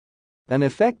An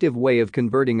effective way of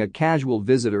converting a casual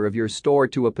visitor of your store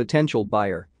to a potential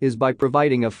buyer is by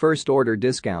providing a first-order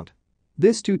discount.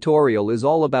 This tutorial is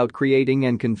all about creating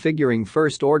and configuring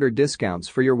first-order discounts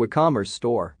for your WooCommerce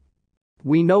store.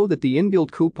 We know that the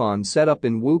inbuilt coupon setup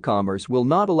in WooCommerce will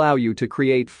not allow you to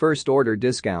create first-order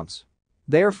discounts.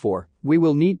 Therefore, we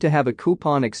will need to have a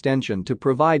coupon extension to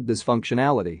provide this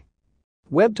functionality.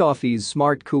 WebToffee's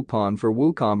Smart Coupon for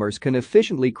WooCommerce can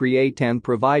efficiently create and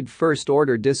provide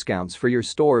first-order discounts for your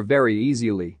store very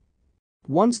easily.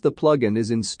 Once the plugin is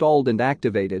installed and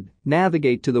activated,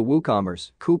 navigate to the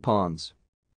WooCommerce Coupons.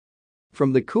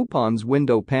 From the Coupons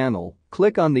window panel,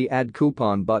 click on the Add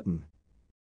Coupon button.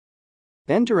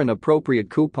 Enter an appropriate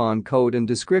coupon code and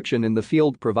description in the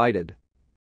field provided.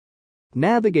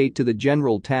 Navigate to the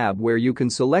General tab where you can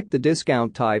select the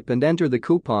discount type and enter the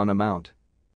coupon amount.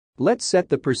 Let's set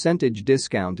the percentage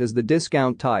discount as the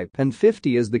discount type and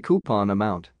 50 as the coupon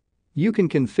amount. You can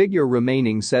configure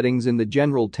remaining settings in the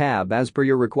General tab as per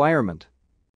your requirement.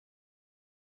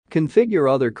 Configure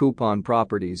other coupon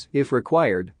properties, if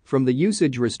required, from the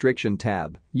Usage Restriction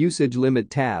tab, Usage Limit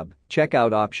tab,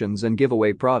 Checkout Options and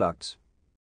Giveaway Products.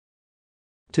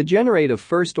 To generate a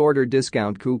first-order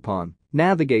discount coupon,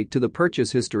 navigate to the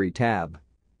Purchase History tab.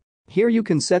 Here you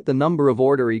can set the number of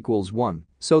order equals 1,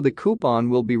 so the coupon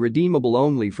will be redeemable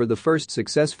only for the first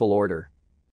successful order.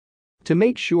 To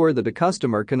make sure that a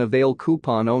customer can avail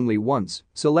coupon only once,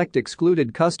 select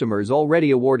Excluded Customers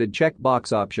Already Awarded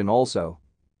checkbox option also.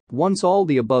 Once all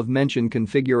the above-mentioned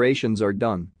configurations are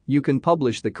done, you can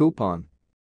publish the coupon.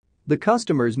 The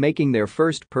customers making their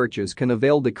first purchase can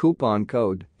avail the coupon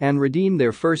code and redeem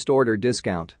their first order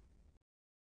discount.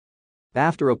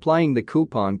 After applying the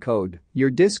coupon code, your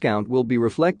discount will be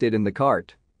reflected in the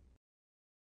cart.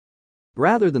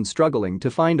 Rather than struggling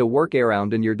to find a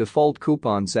workaround in your default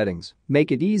coupon settings, make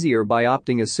it easier by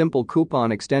opting a simple coupon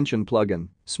extension plugin,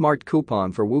 Smart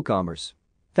Coupon for WooCommerce.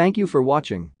 Thank you for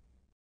watching.